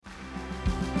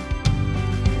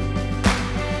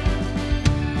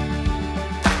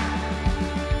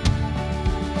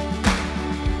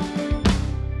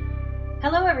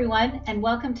everyone, and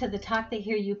welcome to the Talk They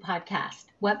Hear You podcast,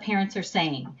 What Parents Are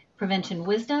Saying, Prevention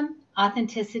Wisdom,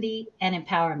 Authenticity, and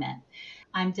Empowerment.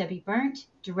 I'm Debbie Burnt,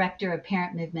 Director of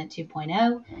Parent Movement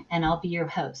 2.0, and I'll be your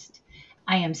host.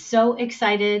 I am so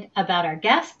excited about our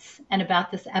guests and about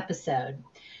this episode.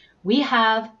 We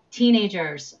have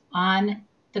teenagers on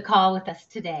the call with us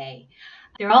today.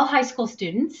 They're all high school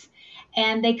students,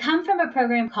 and they come from a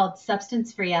program called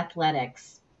Substance Free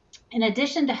Athletics. In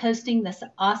addition to hosting this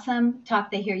awesome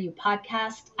Talk They Hear You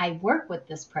podcast, I work with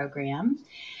this program,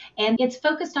 and it's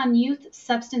focused on youth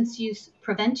substance use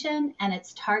prevention, and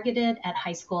it's targeted at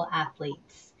high school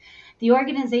athletes. The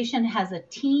organization has a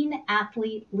teen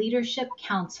athlete leadership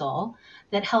council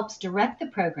that helps direct the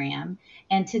program,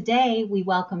 and today we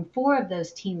welcome 4 of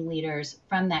those teen leaders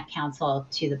from that council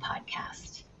to the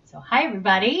podcast. So hi,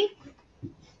 everybody.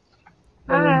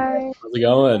 Hi. How's it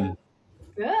going?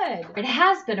 Good. It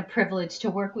has been a privilege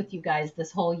to work with you guys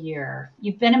this whole year.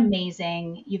 You've been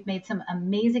amazing. You've made some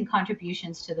amazing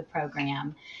contributions to the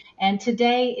program. And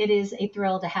today it is a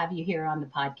thrill to have you here on the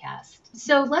podcast.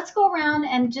 So let's go around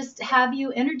and just have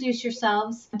you introduce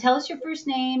yourselves. Tell us your first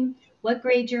name, what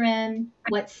grade you're in,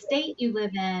 what state you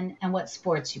live in, and what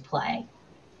sports you play.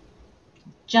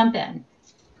 Jump in.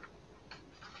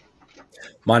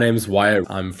 My name's Wyatt.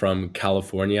 I'm from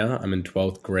California. I'm in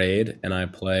 12th grade, and I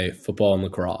play football and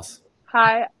lacrosse.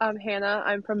 Hi, I'm Hannah.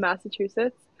 I'm from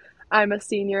Massachusetts. I'm a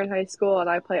senior in high school, and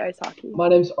I play ice hockey. My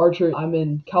name's Archer. I'm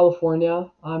in California.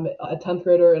 I'm a 10th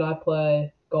grader, and I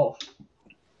play golf.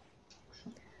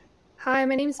 Hi,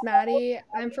 my name's Maddie.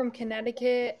 I'm from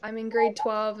Connecticut. I'm in grade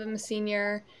 12. I'm a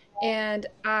senior, and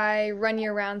I run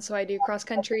year-round, so I do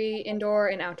cross-country, indoor,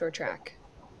 and outdoor track.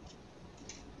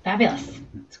 Fabulous.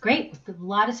 It's great. A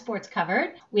lot of sports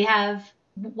covered. We have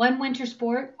one winter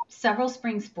sport, several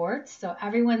spring sports. So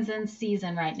everyone's in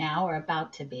season right now or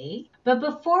about to be. But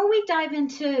before we dive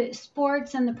into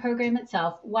sports and the program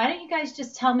itself, why don't you guys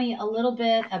just tell me a little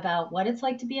bit about what it's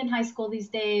like to be in high school these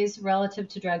days relative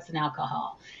to drugs and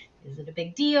alcohol? Is it a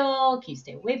big deal? Can you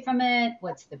stay away from it?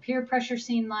 What's the peer pressure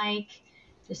scene like?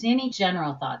 Just any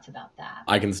general thoughts about that?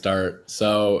 I can start.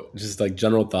 So just like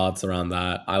general thoughts around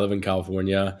that. I live in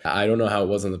California. I don't know how it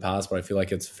was in the past, but I feel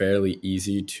like it's fairly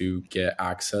easy to get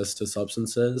access to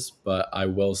substances. But I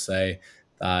will say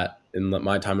that in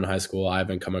my time in high school, I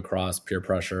haven't come across peer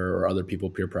pressure or other people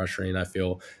peer pressuring. I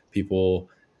feel people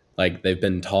like they've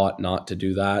been taught not to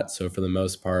do that. So for the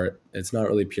most part, it's not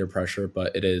really peer pressure,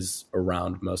 but it is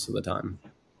around most of the time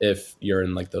if you're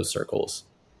in like those circles.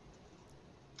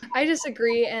 I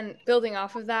disagree, and building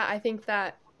off of that, I think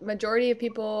that majority of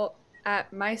people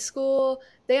at my school,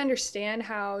 they understand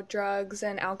how drugs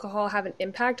and alcohol have an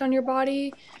impact on your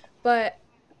body, but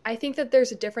I think that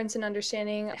there's a difference in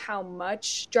understanding how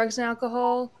much drugs and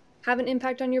alcohol have an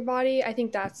impact on your body. I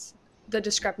think that's the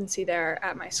discrepancy there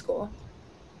at my school.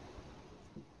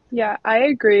 Yeah, I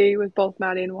agree with both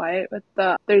Maddie and Wyatt with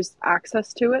there's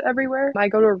access to it everywhere. I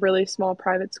go to a really small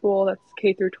private school that's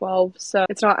K through 12, so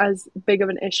it's not as big of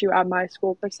an issue at my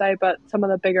school per se, but some of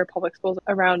the bigger public schools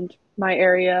around my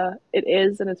area, it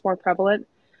is, and it's more prevalent.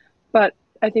 But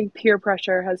I think peer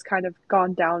pressure has kind of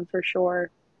gone down for sure.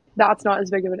 That's not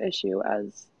as big of an issue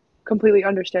as completely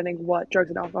understanding what drugs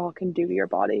and alcohol can do to your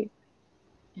body.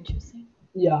 Interesting.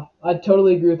 Yeah, I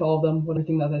totally agree with all of them, with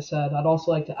everything that they said. I'd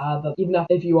also like to add that even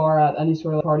if you are at any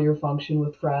sort of party or function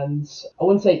with friends, I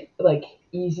wouldn't say like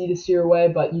easy to steer away,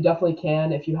 but you definitely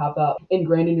can if you have that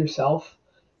ingrained in yourself.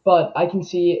 But I can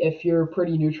see if you're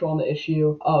pretty neutral on the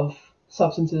issue of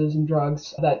substances and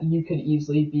drugs that you could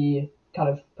easily be kind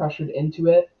of pressured into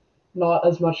it. Not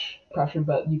as much pressure,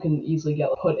 but you can easily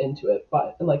get put into it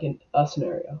by like in a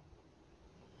scenario.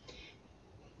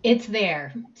 It's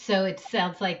there. So it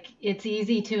sounds like it's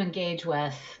easy to engage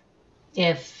with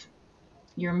if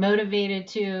you're motivated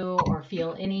to or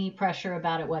feel any pressure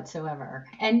about it whatsoever.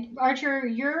 And Archer,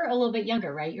 you're a little bit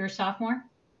younger, right? You're a sophomore?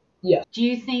 Yes. Do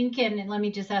you think, and let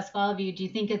me just ask all of you, do you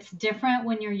think it's different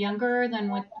when you're younger than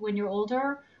when you're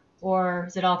older? Or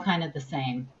is it all kind of the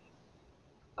same?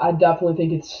 I definitely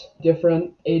think it's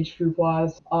different age group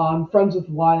wise. I'm friends with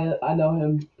Wyatt. I know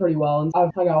him pretty well, and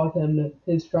I've hung out with him and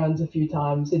his friends a few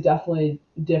times. It definitely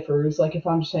differs. Like if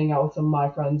I'm just hanging out with some of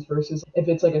my friends versus if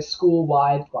it's like a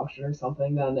school-wide function or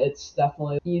something, then it's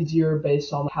definitely easier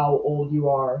based on how old you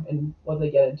are and what they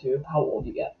get into, how old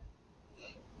you get.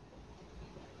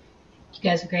 You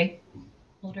guys agree?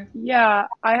 Older? Yeah,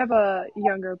 I have a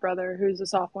younger brother who's a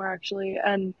sophomore actually,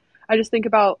 and I just think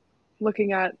about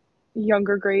looking at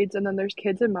younger grades, and then there's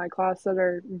kids in my class that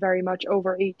are very much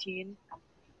over 18.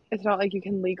 It's not like you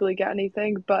can legally get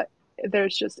anything, but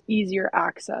there's just easier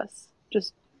access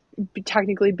just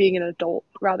technically being an adult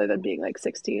rather than being like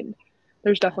 16.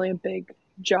 There's definitely a big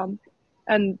jump.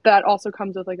 And that also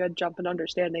comes with like a jump in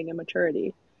understanding and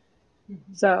maturity.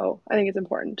 Mm-hmm. So I think it's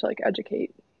important to like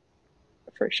educate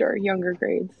for sure, younger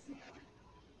grades.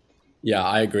 Yeah,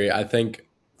 I agree. I think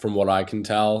from what I can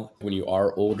tell, when you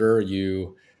are older,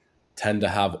 you tend to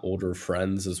have older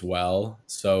friends as well.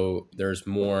 So there's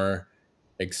more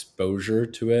exposure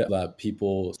to it that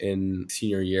people in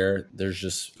senior year, there's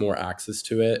just more access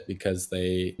to it because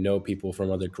they know people from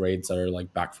other grades that are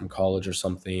like back from college or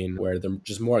something where they're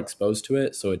just more exposed to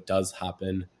it. So it does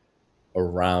happen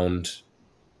around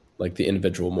like the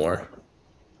individual more.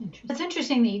 It's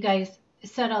interesting that you guys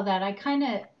said all that. I kind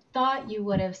of thought you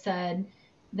would have said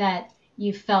that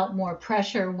you felt more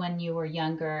pressure when you were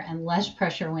younger and less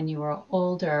pressure when you were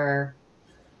older,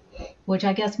 which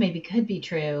I guess maybe could be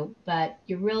true, but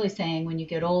you're really saying when you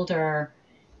get older,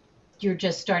 you're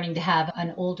just starting to have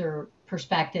an older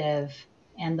perspective,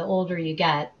 and the older you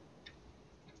get,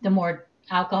 the more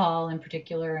alcohol in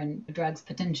particular and drugs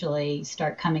potentially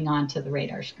start coming onto the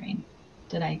radar screen.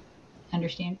 Did I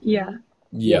understand? Yeah.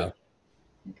 Yeah.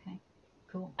 Okay,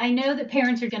 cool. I know that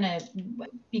parents are going to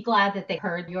be glad that they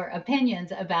heard your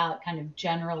opinions about kind of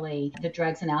generally the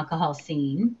drugs and alcohol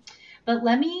scene. But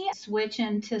let me switch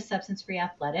into substance-free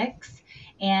athletics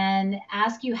and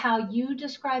ask you how you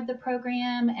describe the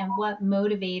program and what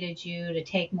motivated you to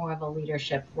take more of a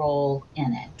leadership role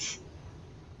in it.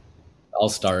 I'll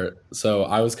start. So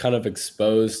I was kind of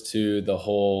exposed to the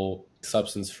whole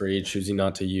substance-free, choosing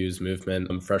not to use movement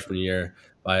freshman year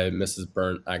by Mrs.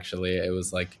 Burnt, actually. It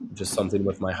was like just something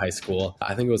with my high school.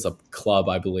 I think it was a club,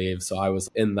 I believe. So I was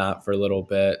in that for a little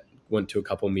bit, went to a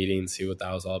couple meetings, see what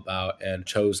that was all about, and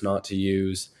chose not to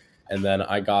use. And then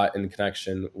I got in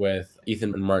connection with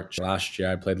Ethan and Mark last year.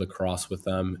 I played lacrosse with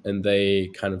them, and they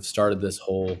kind of started this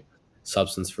whole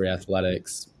substance-free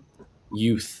athletics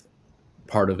youth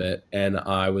part of it, and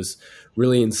I was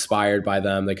really inspired by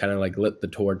them. They kind of like lit the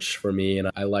torch for me, and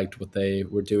I liked what they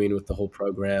were doing with the whole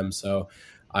program. So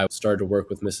I started to work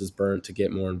with Mrs. Burnt to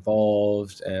get more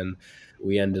involved, and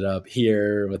we ended up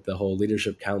here with the whole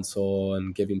leadership council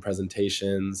and giving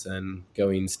presentations and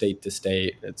going state to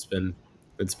state. It's been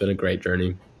a great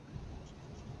journey.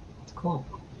 Cool.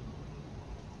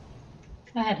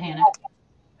 Go ahead, Hannah.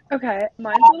 Okay,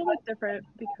 mine's a little bit different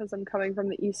because I'm coming from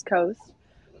the East Coast.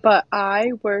 But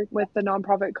I work with the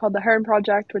nonprofit called the Heron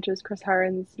Project, which is Chris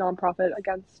Heron's nonprofit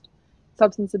against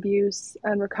substance abuse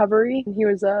and recovery. And he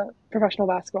was a professional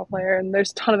basketball player, and there's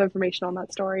a ton of information on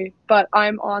that story. But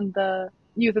I'm on the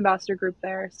youth ambassador group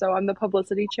there, so I'm the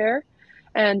publicity chair.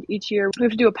 And each year we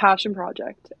have to do a passion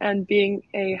project. And being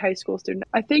a high school student,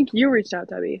 I think you reached out,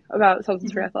 Debbie, about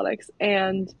substance-free athletics.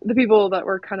 And the people that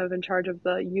were kind of in charge of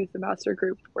the youth ambassador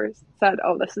group said,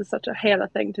 oh, this is such a Hannah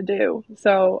thing to do.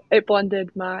 So it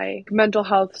blended my mental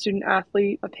health student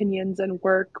athlete opinions and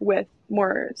work with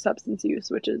more substance use,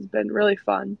 which has been really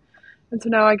fun. And so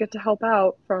now I get to help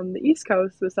out from the East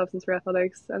Coast with substance-free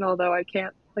athletics. And although I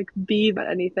can't be at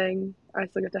anything, I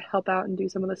still get to help out and do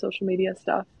some of the social media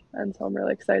stuff. And so I'm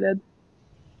really excited.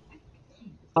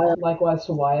 Likewise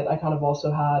to Wyatt, I kind of also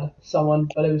had someone,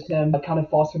 but it was him that kind of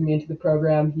fostered me into the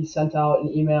program. He sent out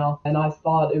an email, and I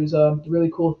thought it was a really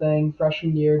cool thing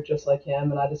freshman year, just like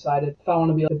him. And I decided if I want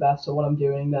to be the best at what I'm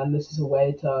doing, then this is a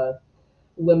way to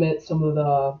limit some of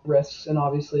the risks. And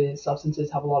obviously,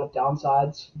 substances have a lot of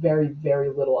downsides, very, very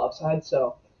little upside.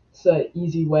 So it's an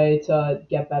easy way to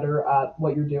get better at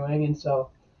what you're doing. And so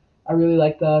I really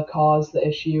like the cause, the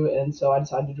issue, and so I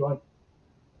decided to join.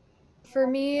 For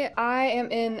me, I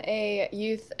am in a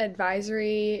youth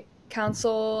advisory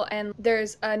council, and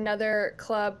there's another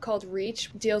club called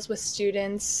REACH, deals with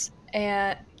students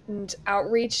and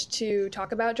outreach to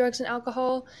talk about drugs and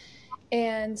alcohol.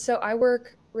 And so I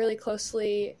work really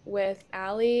closely with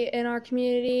Allie in our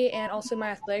community and also my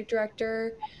athletic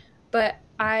director. But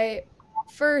I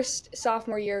first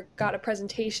sophomore year got a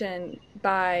presentation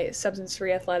by Substance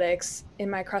Free Athletics in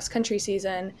my cross country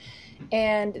season,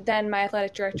 and then my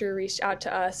athletic director reached out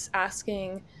to us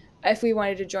asking if we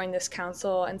wanted to join this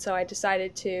council, and so I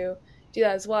decided to do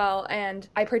that as well. And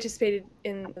I participated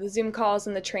in the Zoom calls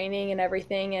and the training and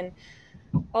everything. And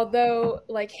although,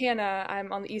 like Hannah,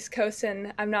 I'm on the East Coast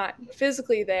and I'm not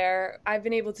physically there, I've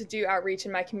been able to do outreach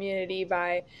in my community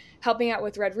by helping out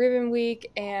with Red Ribbon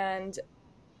Week and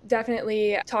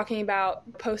definitely talking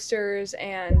about posters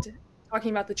and talking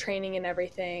about the training and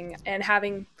everything, and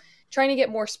trying to get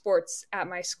more sports at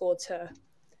my school to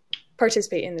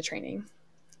participate in the training.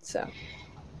 So.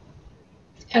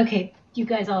 Okay, you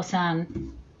guys all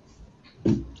sound,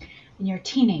 and you're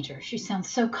teenagers, you sound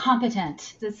so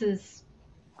competent. This is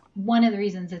one of the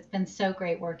reasons it's been so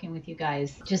great working with you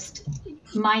guys. Just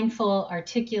mindful,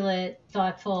 articulate,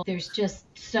 thoughtful. There's just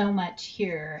so much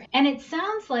here. And it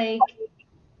sounds like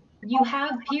you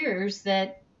have peers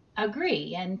that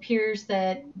agree and peers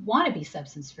that want to be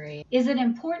substance free. Is it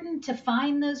important to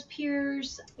find those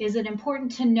peers? Is it important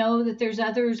to know that there's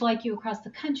others like you across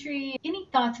the country? Any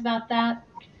thoughts about that?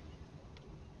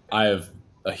 I have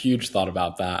a huge thought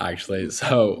about that, actually.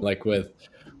 So like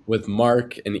with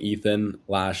Mark and Ethan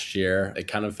last year, it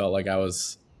kind of felt like I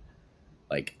was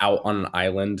like out on an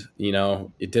island, you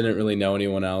know. It didn't really know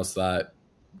anyone else that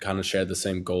kind of shared the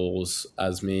same goals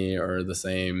as me or the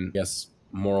same, I guess,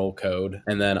 moral code.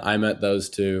 And then I met those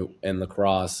two in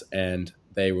lacrosse, and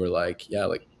they were like, yeah,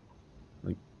 like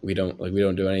we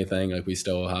don't do anything, like we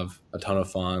still have a ton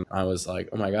of fun. I was like,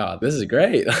 oh my god, this is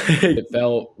great. It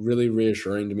felt really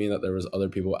reassuring to me that there was other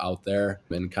people out there,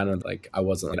 and kind of like I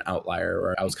wasn't an outlier,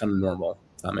 or I was kind of normal,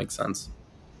 if that makes sense.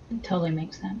 It totally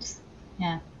makes sense.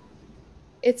 Yeah.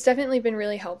 It's definitely been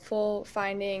really helpful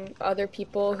finding other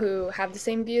people who have the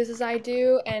same views as I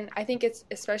do. And I think it's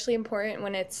especially important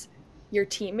when it's your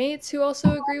teammates who also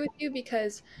agree with you,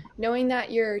 because knowing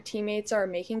that your teammates are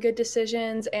making good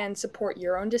decisions and support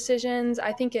your own decisions,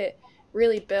 I think it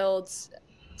really builds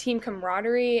team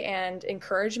camaraderie and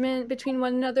encouragement between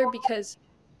one another, because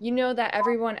you know that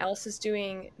everyone else is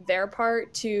doing their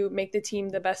part to make the team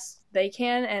the best they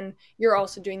can, and you're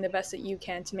also doing the best that you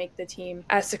can to make the team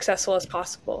as successful as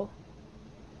possible.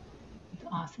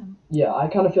 Awesome. Yeah, I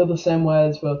kind of feel the same way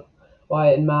as both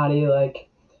Wyatt and Maddie. Like,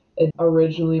 it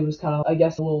originally was kind of, I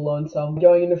guess, a little lonesome.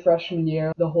 Going into freshman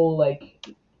year, the whole,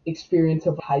 like, experience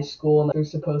of high school, and they're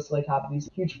supposed to, like, have these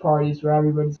huge parties where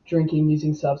everybody's drinking,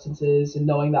 using substances, and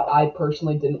knowing that I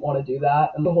personally didn't want to do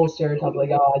that. And the whole stereotype,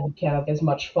 like, oh, you can't have as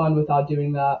much fun without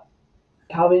doing that.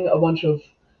 Having a bunch of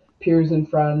peers and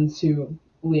friends who,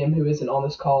 Liam, who isn't on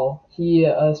this call, he,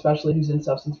 especially who's in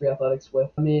substance-free athletics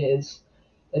with me,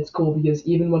 it's cool, because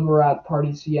even when we're at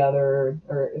parties together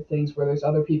or things where there's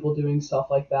other people doing stuff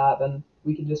like that, then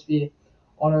we can just be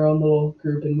on our own little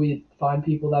group, and we find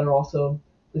people that are also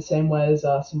the same way as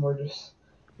us, and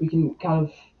we can kind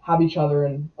of have each other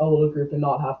in a little group and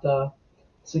not have to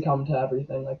succumb to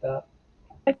everything like that.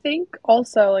 I think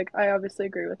also, like, I obviously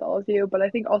agree with all of you, but I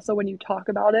think also when you talk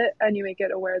about it and you make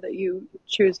it aware that you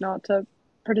choose not to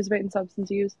participate in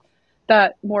substance use,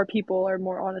 that more people are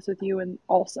more honest with you and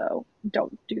also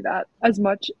don't do that. As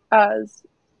much as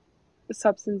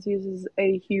substance use is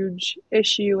a huge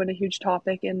issue and a huge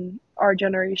topic in our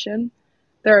generation,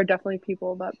 there are definitely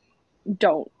people that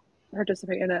don't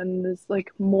participate in it, and it's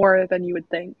like more than you would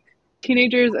think.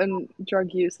 Teenagers and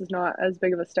drug use is not as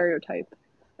big of a stereotype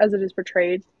as it is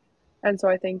portrayed. And so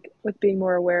I think with being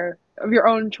more aware of your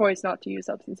own choice not to use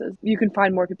substances, you can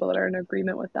find more people that are in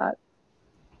agreement with that.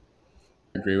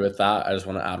 I agree with that. I just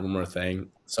want to add one more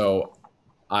thing. So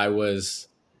I was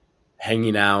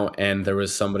hanging out, and there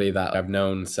was somebody that I've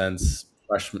known since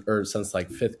freshman, or since like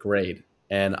fifth grade.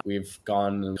 And we've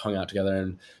gone and hung out together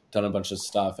and done a bunch of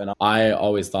stuff. And I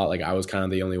always thought like I was kind of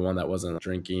the only one that wasn't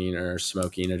drinking or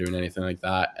smoking or doing anything like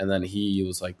that. And then he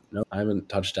was like, no, I haven't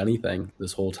touched anything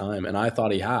this whole time. And I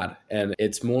thought he had. And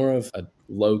it's more of a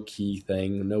low key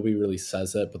thing. Nobody really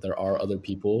says it, but there are other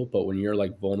people. But when you're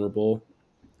like vulnerable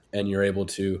and you're able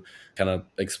to kind of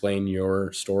explain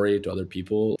your story to other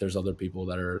people, there's other people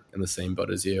that are in the same boat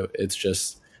as you. It's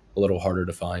just a little harder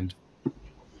to find.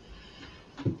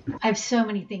 I have so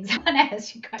many things I want to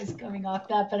ask you guys coming off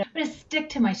that, but I'm going to stick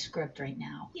to my script right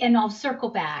now, and I'll circle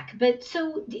back. But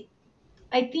so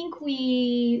I think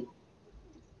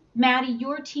Maddie,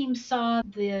 your team saw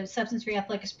the substance-free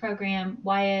athletics program.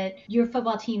 Wyatt, your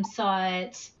football team saw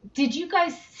it. Did you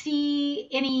guys see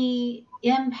any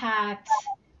impact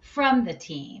from the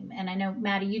team? And I know,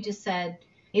 Maddie, you just said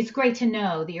it's great to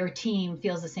know that your team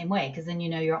feels the same way, because then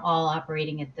you know you're all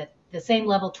operating at the same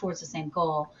level towards the same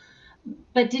goal.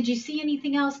 But did you see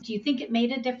anything else? Do you think it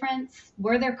made a difference?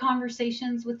 Were there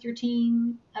conversations with your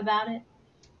team about it?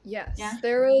 Yes, yeah?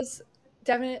 There was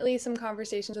definitely some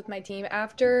conversations with my team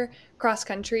after cross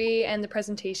country and the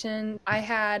presentation. I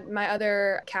had my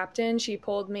other captain, she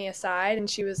pulled me aside and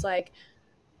she was like,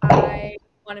 I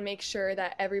want to make sure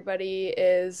that everybody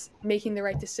is making the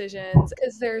right decisions,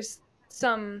 because there's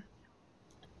some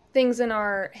things in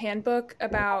our handbook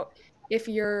about if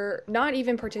you're not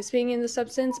even participating in the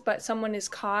substance, but someone is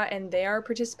caught and they are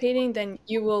participating, then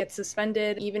you will get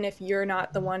suspended, even if you're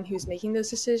not the one who's making those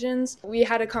decisions. We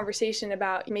had a conversation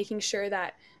about making sure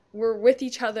that we're with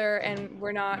each other and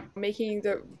we're not making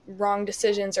the wrong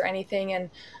decisions or anything.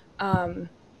 And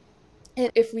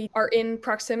And if we are in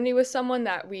proximity with someone,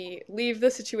 that we leave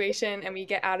the situation and we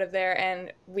get out of there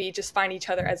and we just find each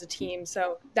other as a team.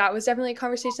 So that was definitely a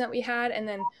conversation that we had. And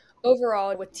then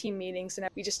overall with team meetings, and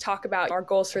we just talk about our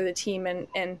goals for the team,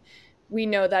 and we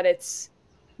know that it's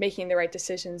making the right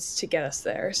decisions to get us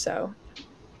there. So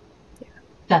yeah.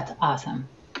 That's awesome.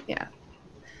 Yeah.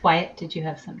 Wyatt, did you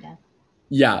have some, Dad?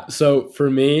 Yeah. So for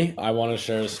me, I want to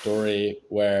share a story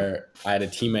where I had a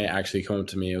teammate actually come up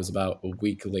to me. It was about a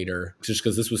week later, just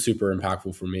because this was super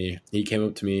impactful for me. He came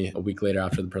up to me a week later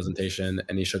after the presentation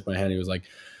and he shook my hand. He was like,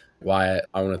 Wyatt,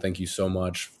 I want to thank you so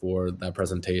much for that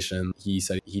presentation. He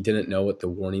said he didn't know what the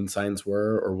warning signs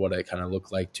were or what it kind of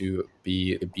looked like to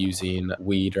be abusing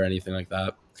weed or anything like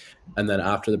that. And then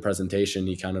after the presentation,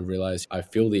 he kind of realized, I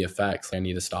feel the effects. I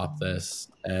need to stop this.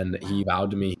 And he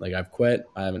vowed to me, like, I've quit.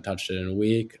 I haven't touched it in a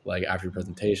week. Like, after your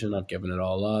presentation, I've given it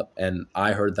all up. And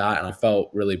I heard that and I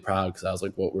felt really proud because I was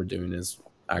like, what we're doing is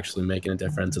actually making a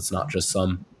difference. It's not just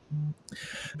some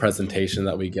presentation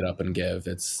that we get up and give.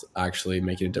 It's actually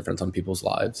making a difference on people's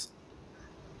lives.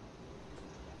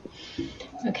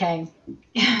 Okay.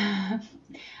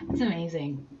 That's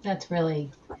amazing. That's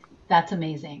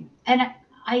amazing. And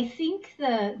I think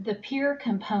the peer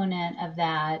component of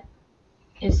that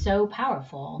is so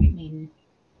powerful. I mean,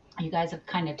 you guys have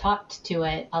kind of talked to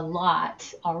it a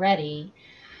lot already.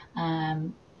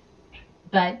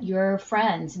 But your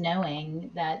friends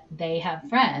knowing that they have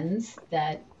friends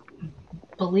that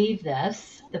believe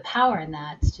this, the power in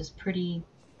that's just pretty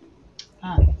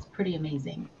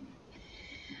amazing.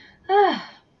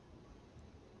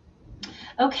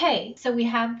 Okay, so we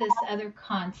have this other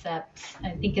concept,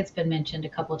 I think it's been mentioned a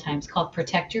couple of times, called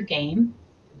Protect Your Game.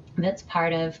 That's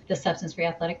part of the Substance Free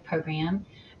Athletic Program.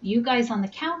 You guys on the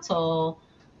council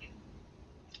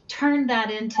turned that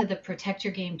into the Protect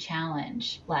Your Game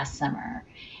Challenge last summer.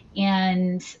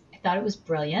 And I thought it was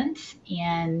brilliant.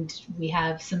 And we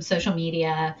have some social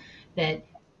media that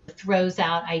throws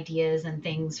out ideas and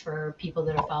things for people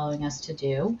that are following us to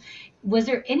do. Was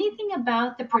there anything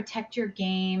about the Protect Your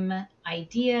Game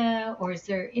idea, or is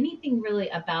there anything really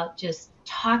about just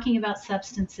talking about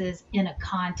substances in a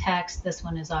context, this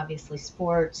one is obviously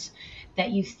sports, that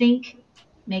you think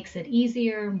makes it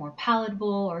easier, more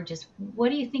palatable, or just what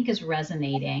do you think is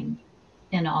resonating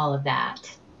in all of that?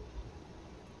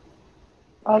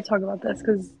 I'll talk about this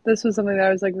because this was something that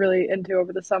I was like really into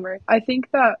over the summer. I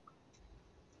think that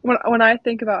when I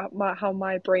think about how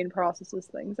my brain processes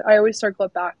things, I always circle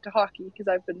it back to hockey because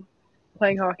I've been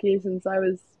playing hockey since I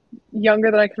was younger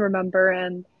than I can remember,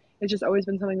 and it's just always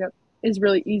been something that is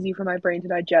really easy for my brain to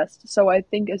digest. So I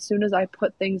think as soon as I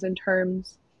put things in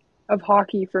terms of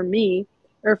hockey for me,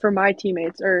 or for my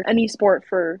teammates, or any sport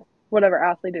for whatever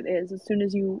athlete it is, as soon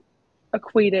as you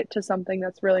equate it to something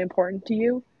that's really important to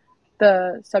you,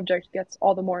 the subject gets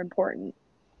all the more important.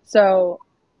 So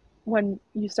when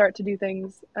you start to do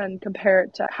things and compare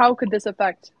it to how could this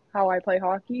affect how I play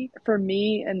hockey, for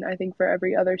me, and I think for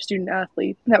every other student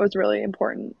athlete, that was really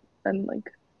important and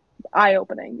like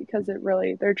eye-opening because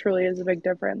there truly is a big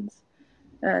difference.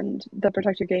 And the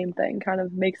Protect Your Game thing kind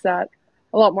of makes that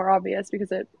a lot more obvious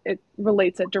because it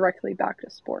relates it directly back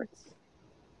to sports.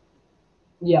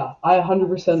 Yeah, I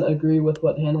 100% agree with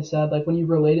what Hannah said. Like when you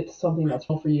relate it to something that's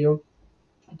fun for you,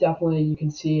 definitely you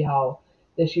can see how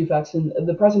the issue affects. And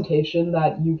the presentation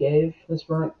that you gave, Ms.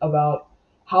 Burnt, about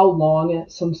how long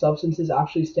some substances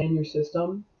actually stay in your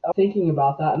system, thinking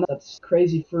about that, and that's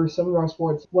crazy for some of our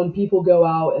sports. When people go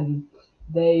out and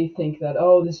they think that,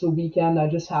 oh, this is a weekend, I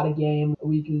just had a game,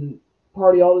 we can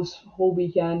party all this whole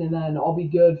weekend and then I'll be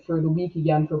good for the week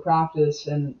again for practice,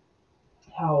 and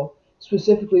how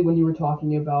specifically when you were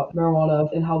talking about marijuana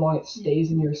and how long it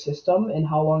stays in your system and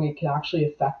how long it can actually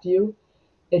affect you,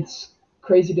 it's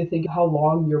crazy to think how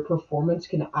long your performance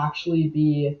can actually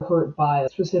be hurt by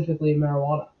specifically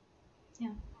marijuana. Yeah.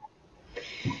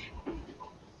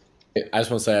 I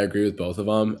just want to say I agree with both of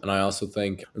them. And I also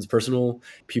think as personal,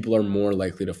 people are more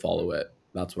likely to follow it.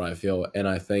 That's what I feel. And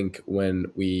I think when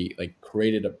we like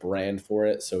created a brand for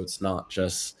it, so it's not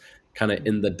just kind of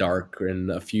in the dark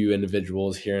and a few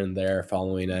individuals here and there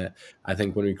following it. I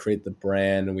think when we create the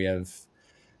brand and we have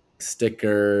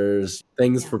stickers,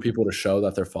 things for people to show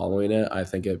that they're following it, I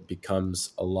think it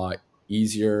becomes a lot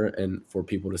easier and for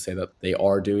people to say that they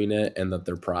are doing it and that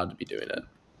they're proud to be doing it.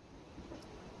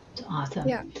 It's awesome.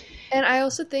 Yeah. And I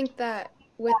also think that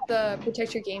with the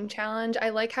Protect Your Game Challenge, I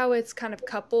like how it's kind of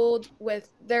coupled with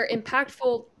their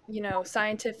impactful,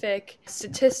 scientific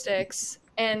statistics,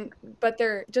 but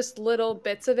they're just little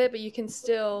bits of it, but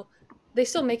they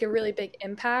still make a really big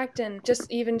impact. And just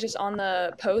on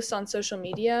the posts on social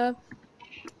media,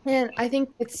 And I think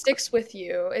it sticks with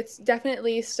you. It's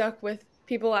definitely stuck with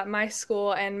people at my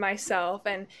school and myself,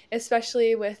 and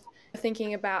especially with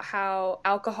thinking about how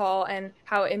alcohol and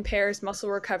how it impairs muscle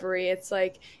recovery. It's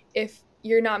like if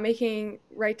you're not making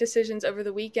right decisions over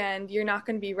the weekend, you're not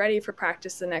going to be ready for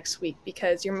practice the next week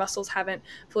because your muscles haven't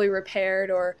fully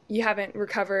repaired or you haven't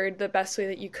recovered the best way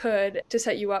that you could to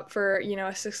set you up for,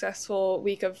 a successful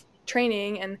week of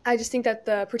training. And I just think that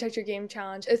the Protect Your Game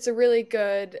Challenge, it's a really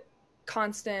good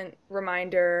constant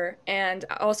reminder. And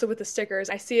also with the stickers,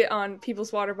 I see it on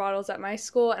people's water bottles at my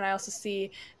school, and I also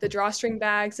see the drawstring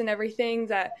bags and everything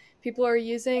that people are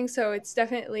using. So it's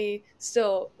definitely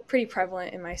still pretty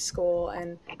prevalent in my school,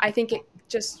 and I think it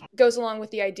just goes along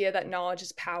with the idea that knowledge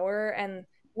is power. And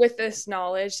with this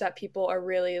knowledge that people are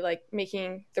really like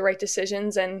making the right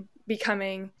decisions and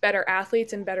becoming better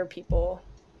athletes and better people.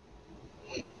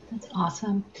 That's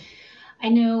awesome. I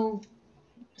know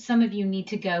some of you need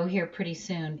to go here pretty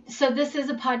soon. So this is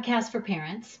a podcast for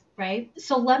parents, right?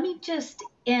 So let me just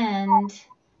end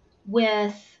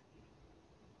with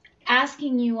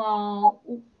asking you all,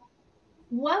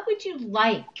 what would you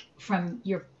like from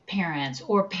your parents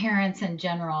or parents in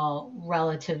general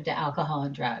relative to alcohol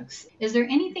and drugs? Is there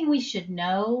anything we should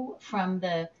know from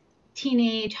the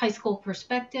teenage, high school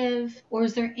perspective? Or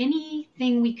is there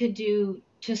anything we could do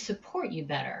to support you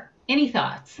better? Any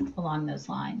thoughts along those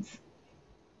lines?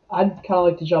 I'd kind of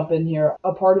like to jump in here.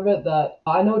 A part of it that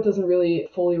I know it doesn't really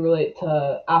fully relate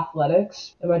to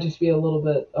athletics. It might just be a little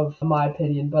bit of my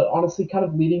opinion, but honestly, kind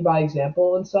of leading by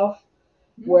example and stuff,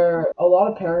 where a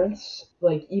lot of parents,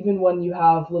 like even when you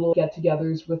have little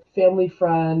get-togethers with family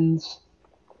friends,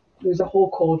 there's a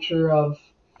whole culture of,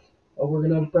 oh, we're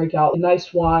going to break out a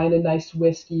nice wine, a nice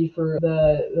whiskey for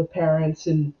the parents,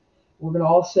 and we're going to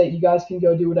all say, you guys can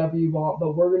go do whatever you want,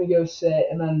 but we're going to go sit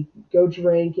and then go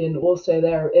drink and we'll stay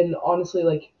there. And honestly,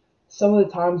 like some of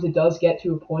the times it does get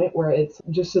to a point where it's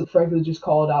just to frankly just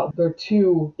call it out. They're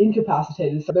too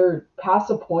incapacitated. So they're past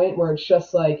a point where it's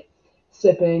just like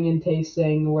sipping and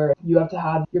tasting, where you have to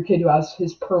have your kid who has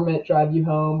his permit drive you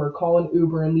home or call an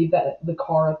Uber and leave the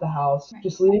car at the house. Right.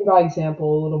 Just leading by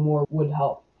example a little more would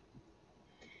help.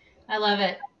 I love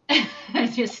it.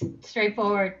 Just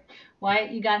straightforward.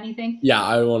 Wyatt, you got anything? Yeah,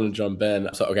 I want to jump in.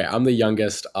 So, okay, I'm the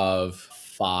youngest of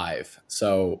 5.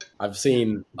 So I've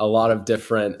seen a lot of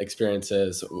different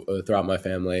experiences throughout my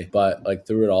family. But like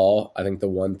through it all, I think the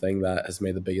one thing that has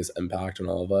made the biggest impact on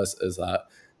all of us is that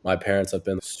my parents have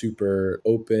been super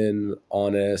open,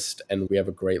 honest, and we have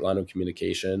a great line of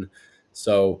communication.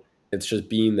 So it's just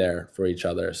being there for each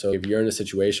other. So if you're in a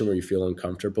situation where you feel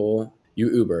uncomfortable, you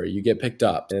Uber, you get picked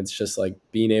up. And it's just like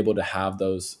being able to have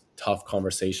those tough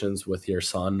conversations with your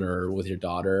son or with your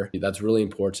daughter. That's really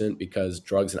important because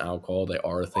drugs and alcohol, they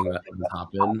are a thing that can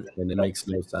happen, and it makes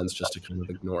no sense just to kind of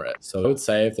ignore it. So I would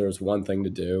say if there was one thing to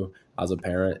do as a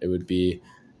parent, it would be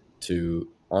to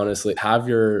honestly have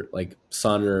your like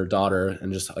son or daughter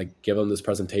and just like give them this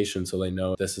presentation so they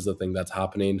know this is the thing that's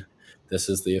happening. This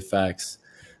is the effects.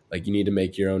 Like you need to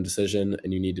make your own decision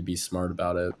and you need to be smart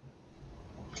about it.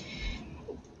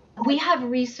 We have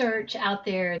research out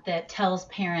there that tells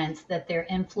parents that their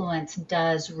influence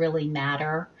does really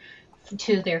matter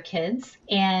to their kids.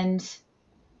 And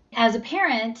as a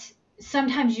parent,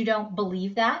 sometimes you don't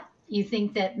believe that. You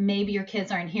think that maybe your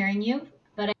kids aren't hearing you.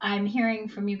 But I'm hearing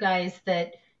from you guys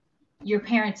that your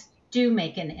parents do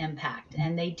make an impact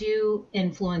and they do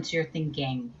influence your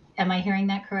thinking. Am I hearing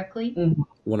that correctly?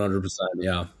 100%,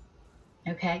 yeah.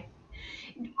 Okay.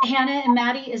 Hannah and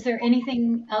Maddie, is there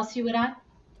anything else you would add?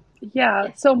 Yeah,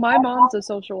 so my mom's a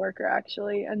social worker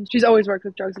actually, and she's always worked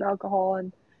with drugs and alcohol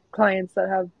and clients that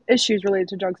have issues related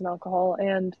to drugs and alcohol.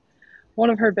 And one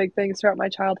of her big things throughout my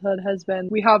childhood has been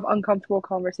we have uncomfortable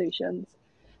conversations.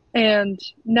 And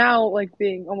now, like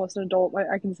being almost an adult,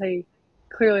 I can say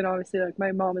clearly and obviously, like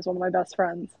my mom is one of my best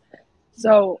friends.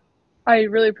 So I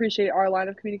really appreciate our line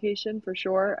of communication for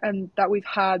sure, and that we've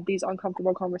had these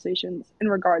uncomfortable conversations in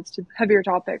regards to heavier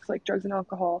topics like drugs and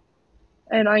alcohol.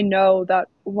 And I know that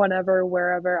whenever,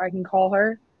 wherever I can call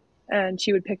her and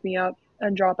she would pick me up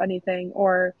and drop anything,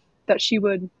 or that she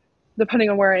would, depending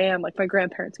on where I am, like my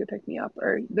grandparents could pick me up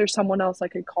or there's someone else I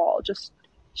could call. Just,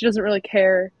 she doesn't really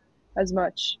care as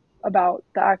much about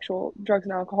the actual drugs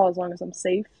and alcohol as long as I'm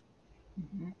safe.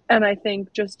 Mm-hmm. And I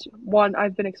think just one,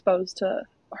 I've been exposed to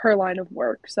her line of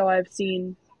work. So I've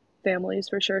seen families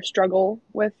for sure struggle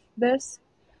with this.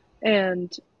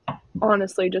 And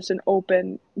honestly, just an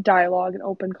open dialogue, an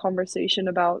open conversation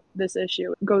about this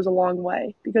issue goes a long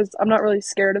way because I'm not really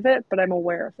scared of it, but I'm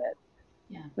aware of it.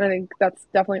 Yeah. And I think that's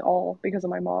definitely all because of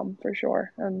my mom for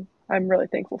sure. And I'm really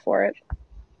thankful for it.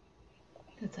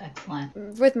 That's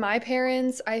excellent. With my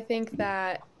parents, I think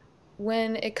that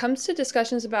when it comes to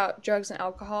discussions about drugs and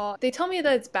alcohol, they tell me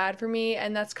that it's bad for me,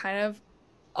 and that's kind of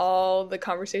all the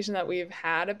conversation that we've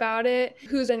had about it.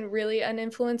 Who's been really an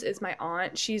influence is my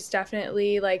aunt. She's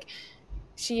definitely like,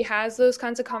 she has those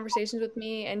kinds of conversations with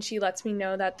me, and she lets me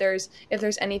know that if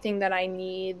there's anything that I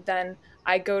need, then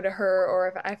I go to her,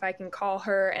 or if I can call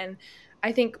her. And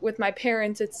I think with my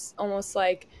parents, it's almost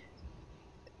like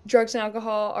drugs and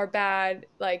alcohol are bad,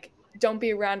 like don't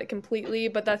be around it completely,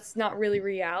 but that's not really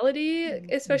reality,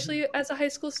 especially as a high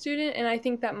school student. And I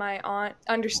think that my aunt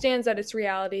understands that it's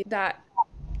reality, that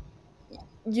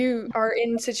you are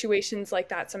in situations like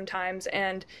that sometimes,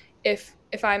 and if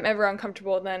I'm ever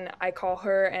uncomfortable, then I call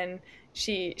her, and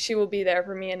she will be there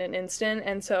for me in an instant.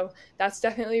 And so that's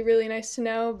definitely really nice to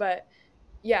know. But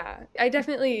yeah, I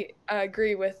definitely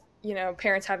agree with,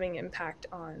 parents having impact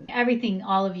on everything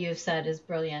all of you have said is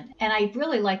brilliant. And I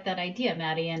really like that idea,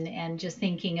 Maddie, and just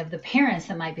thinking of the parents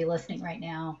that might be listening right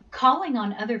now, calling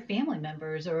on other family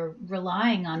members or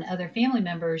relying on other family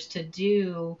members to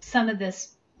do some of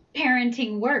this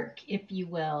parenting work, if you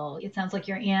will. It sounds like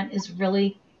your aunt is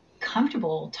really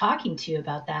comfortable talking to you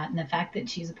about that, and the fact that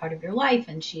she's a part of your life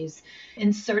and she's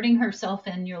inserting herself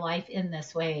in your life in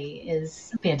this way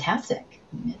is fantastic.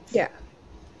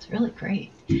 It's really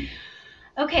great.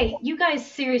 Okay, you guys,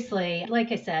 seriously,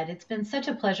 like I said, it's been such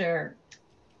a pleasure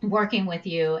working with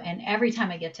you. And every time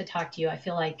I get to talk to you, I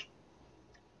feel like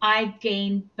I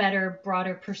gain better,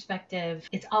 broader perspective.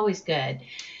 It's always good.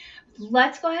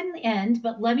 Let's go ahead and end,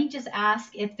 but let me just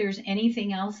ask if there's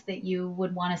anything else that you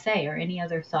would want to say or any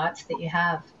other thoughts that you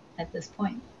have at this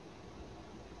point.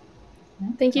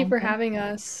 Thank you for having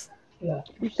us. Yeah.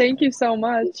 Thank you so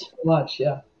much.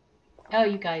 Yeah. Oh,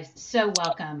 you guys, so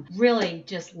welcome. Really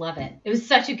just love it. It was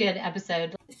such a good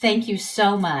episode. Thank you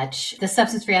so much. The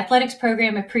Substance Free Athletics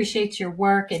Program appreciates your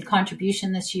work and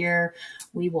contribution this year.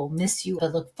 We will miss you,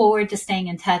 but look forward to staying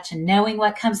in touch and knowing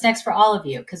what comes next for all of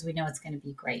you, because we know it's going to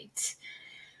be great.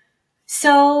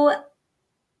 So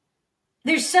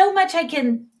there's so much I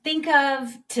can think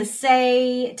of to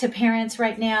say to parents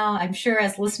right now. I'm sure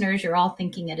as listeners, you're all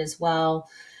thinking it as well.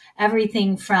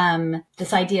 Everything from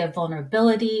this idea of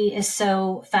vulnerability is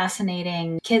so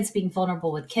fascinating. Kids being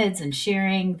vulnerable with kids and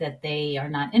sharing that they are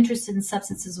not interested in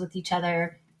substances with each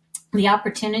other. The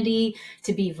opportunity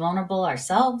to be vulnerable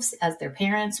ourselves as their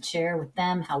parents, share with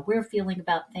them how we're feeling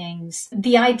about things.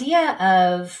 The idea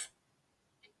of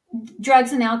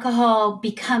drugs and alcohol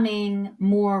becoming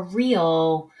more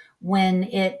real when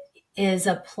it is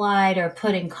applied or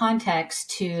put in context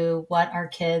to what our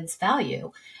kids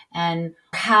value and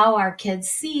how our kids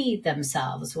see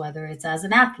themselves, whether it's as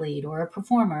an athlete or a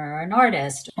performer or an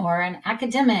artist or an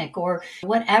academic or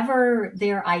whatever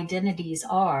their identities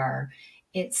are.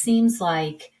 It seems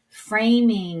like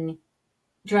framing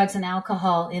drugs and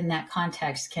alcohol in that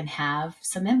context can have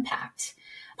some impact,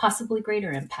 possibly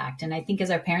greater impact. And I think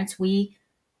as our parents, we're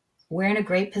in a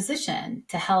great position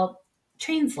to help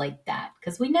translate that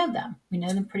because we know them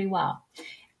pretty well.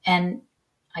 And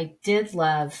I did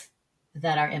love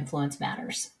that our influence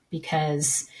matters,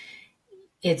 because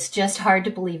it's just hard to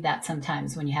believe that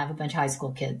sometimes when you have a bunch of high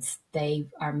school kids. They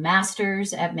are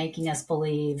masters at making us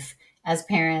believe as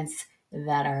parents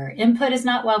that our input is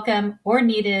not welcome or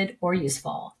needed or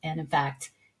useful. And in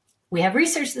fact, we have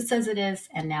research that says it is,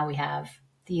 and now we have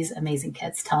these amazing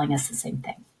kids telling us the same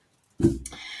thing.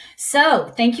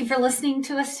 So thank you for listening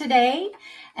to us today.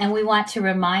 And we want to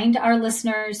remind our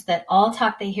listeners that all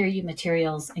Talk They Hear You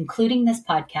materials, including this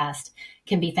podcast,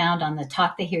 can be found on the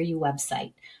Talk They Hear You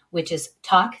website, which is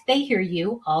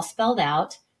talktheyhearyou, all spelled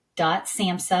out,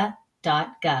 .samhsa.gov.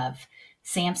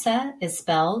 SAMHSA is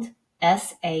spelled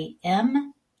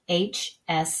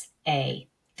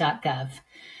SAMHSA.gov.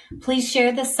 Please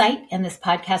share this site and this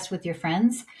podcast with your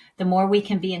friends. The more we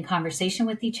can be in conversation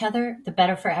with each other, the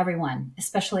better for everyone,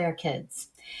 especially our kids.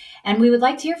 And we would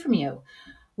like to hear from you.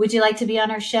 Would you like to be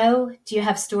on our show? Do you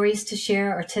have stories to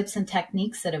share or tips and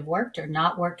techniques that have worked or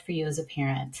not worked for you as a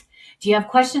parent? Do you have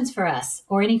questions for us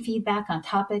or any feedback on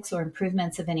topics or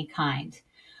improvements of any kind?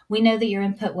 We know that your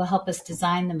input will help us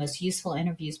design the most useful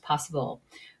interviews possible.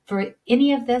 For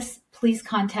any of this, please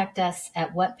contact us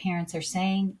at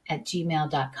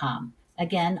whatparentsaresaying@gmail.com.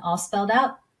 Again, all spelled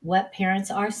out,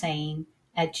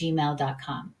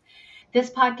 whatparentsaresaying@gmail.com. This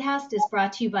podcast is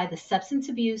brought to you by the Substance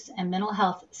Abuse and Mental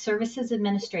Health Services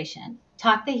Administration.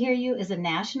 Talk They Hear You is a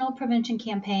national prevention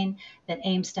campaign that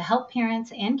aims to help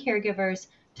parents and caregivers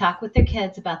talk with their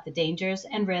kids about the dangers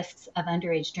and risks of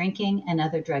underage drinking and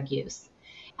other drug use.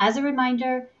 As a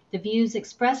reminder, the views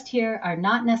expressed here are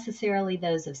not necessarily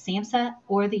those of SAMHSA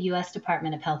or the U.S.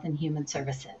 Department of Health and Human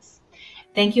Services.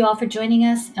 Thank you all for joining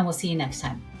us, and we'll see you next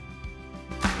time.